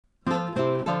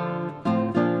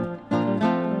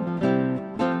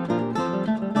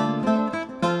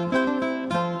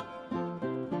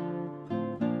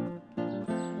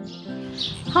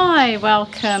Hi,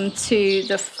 welcome to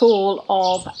the Fall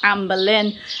of Anne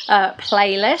Boleyn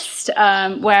playlist,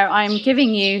 where I'm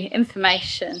giving you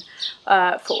information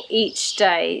for each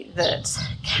day that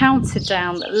counted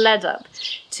down, that led up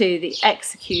to the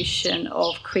execution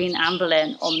of Queen Anne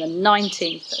Boleyn on the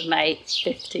 19th of May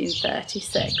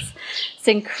 1536. It's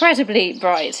incredibly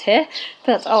bright here,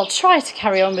 but I'll try to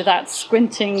carry on without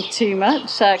squinting too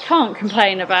much. Can't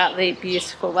complain about the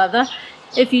beautiful weather.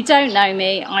 If you don't know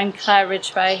me, I'm Claire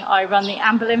Ridgway. I run the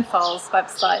Anne Boleyn Files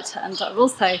website, and I've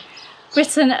also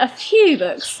written a few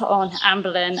books on Anne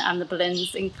Boleyn and the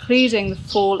Boleyns, including the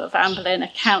Fall of Anne Boleyn, a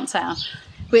countdown,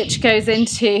 which goes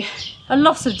into a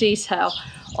lot of detail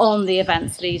on the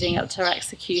events leading up to her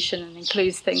execution and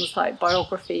includes things like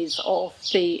biographies of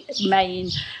the main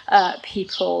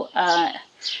people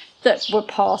that were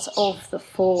part of the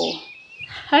fall.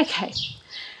 Okay.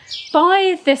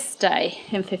 By this day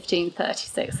in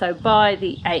 1536, so by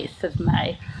the 8th of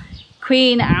May,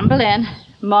 Queen Anne Boleyn,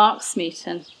 Mark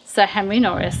Smeaton, Sir Henry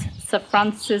Norris, Sir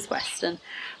Francis Weston,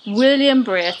 William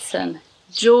Brereton,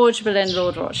 George Boleyn,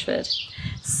 Lord Rochford,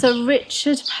 Sir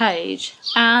Richard Page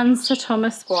and Sir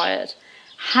Thomas Wyatt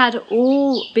had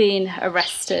all been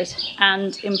arrested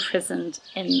and imprisoned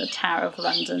in the Tower of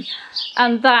London.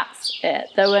 And that's it.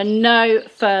 There were no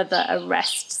further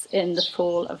arrests in the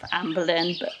Fall of Anne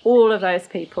Boleyn, but all of those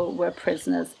people were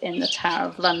prisoners in the Tower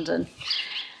of London.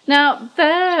 Now,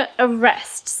 their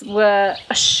arrests were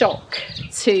a shock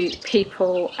to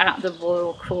people at the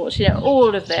royal court. You know,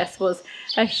 all of this was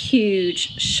a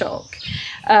huge shock.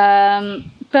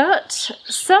 But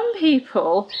some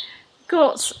people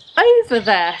got over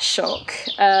their shock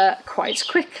quite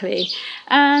quickly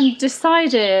and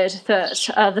decided that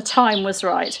the time was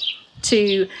right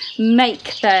to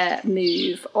make their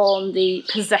move on the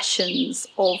possessions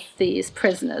of these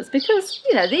prisoners, because,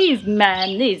 you know, these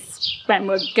men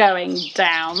were going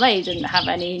down. They didn't have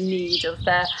any need of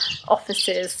their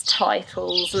offices,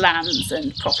 titles, lands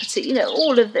and property. You know,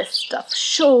 all of this stuff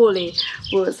surely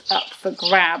was up for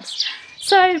grabs.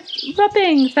 So,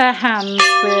 rubbing their hands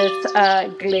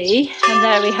with glee, and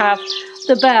there we have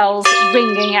the bells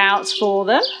ringing out for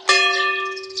them.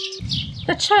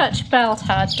 The church bell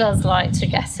tower does like to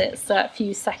get its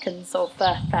few seconds of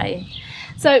fame.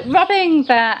 So, rubbing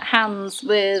their hands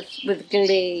with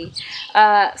glee,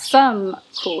 some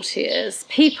courtiers,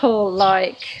 people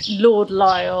like Lord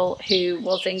Lisle, who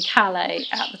was in Calais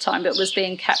at the time but was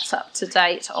being kept up to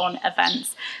date on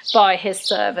events by his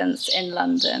servants in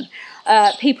London,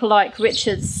 people like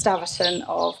Richard Staverton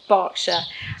of Berkshire,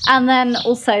 and then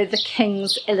also the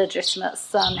King's illegitimate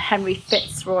son, Henry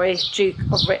Fitzroy, Duke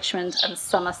of Richmond and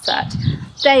Somerset.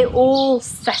 They all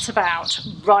set about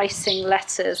writing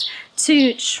letters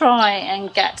to try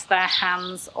and get their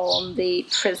hands on the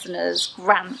prisoners'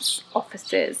 grants,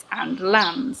 offices and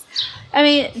lands. I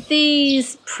mean,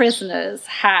 these prisoners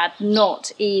had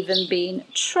not even been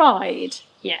tried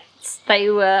yet. They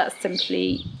were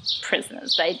simply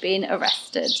prisoners. They'd been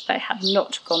arrested. They had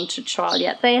not gone to trial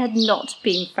yet. They had not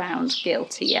been found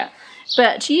guilty yet.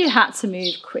 But you had to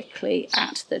move quickly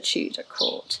at the Tudor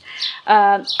court.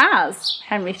 As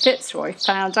Henry Fitzroy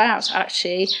found out,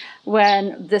 actually,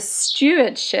 when the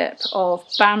stewardship of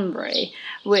Banbury,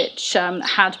 which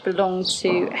had belonged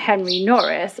to Henry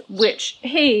Norris, which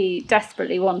he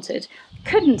desperately wanted,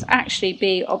 couldn't actually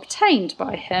be obtained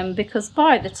by him, because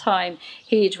by the time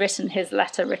he'd written his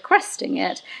letter requesting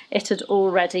it, it had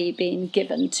already been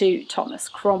given to Thomas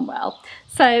Cromwell.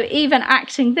 So even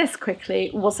acting this quickly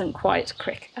wasn't quite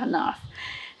quick enough.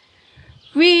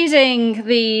 Reading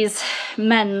these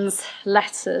men's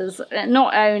letters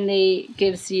not only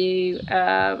gives you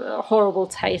a horrible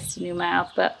taste in your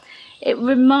mouth, but it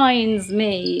reminds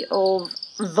me of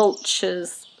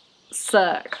Vultures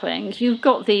circling. You've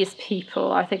got these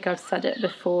people, I think I've said it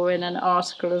before in an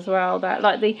article as well, about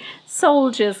like the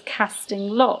soldiers casting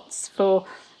lots for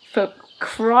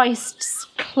Christ's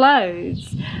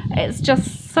clothes. It's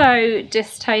just so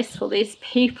distasteful. These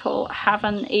people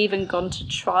haven't even gone to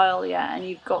trial yet, and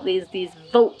you've got these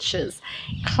vultures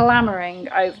clamouring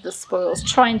over the spoils,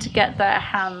 trying to get their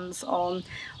hands on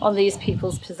these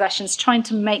people's possessions, trying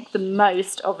to make the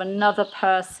most of another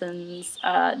person's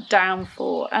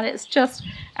downfall, and it's just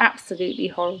absolutely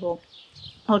horrible.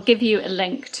 I'll give you a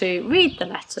link to read the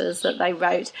letters that they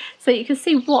wrote so you can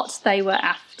see what they were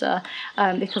after,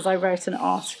 because I wrote an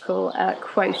article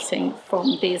quoting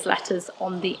from these letters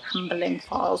on the Anne Boleyn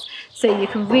Files, so you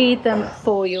can read them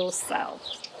for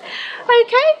yourself.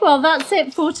 Okay, well, that's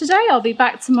it for today. I'll be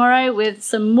back tomorrow with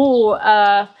some more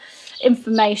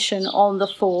information on the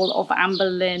fall of Anne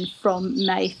Boleyn from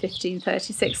May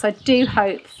 1536. I do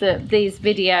hope that these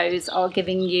videos are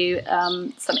giving you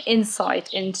some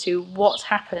insight into what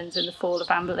happened in the fall of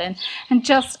Anne Boleyn and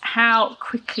just how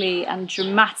quickly and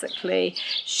dramatically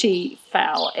she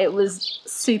fell. It was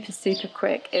super, super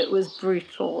quick. It was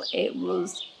brutal. It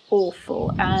was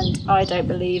awful, and I don't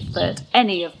believe that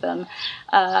any of them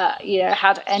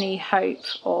had any hope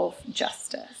of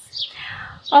justice.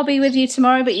 I'll be with you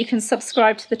tomorrow, but you can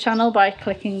subscribe to the channel by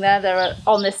clicking there. There are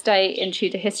On This Day in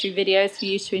Tudor History videos for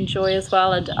you to enjoy as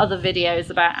well, and other videos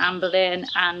about Anne Boleyn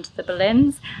and the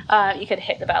Boleyns. You can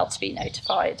hit the bell to be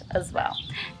notified as well.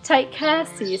 Take care,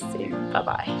 see you soon, bye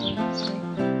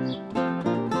bye.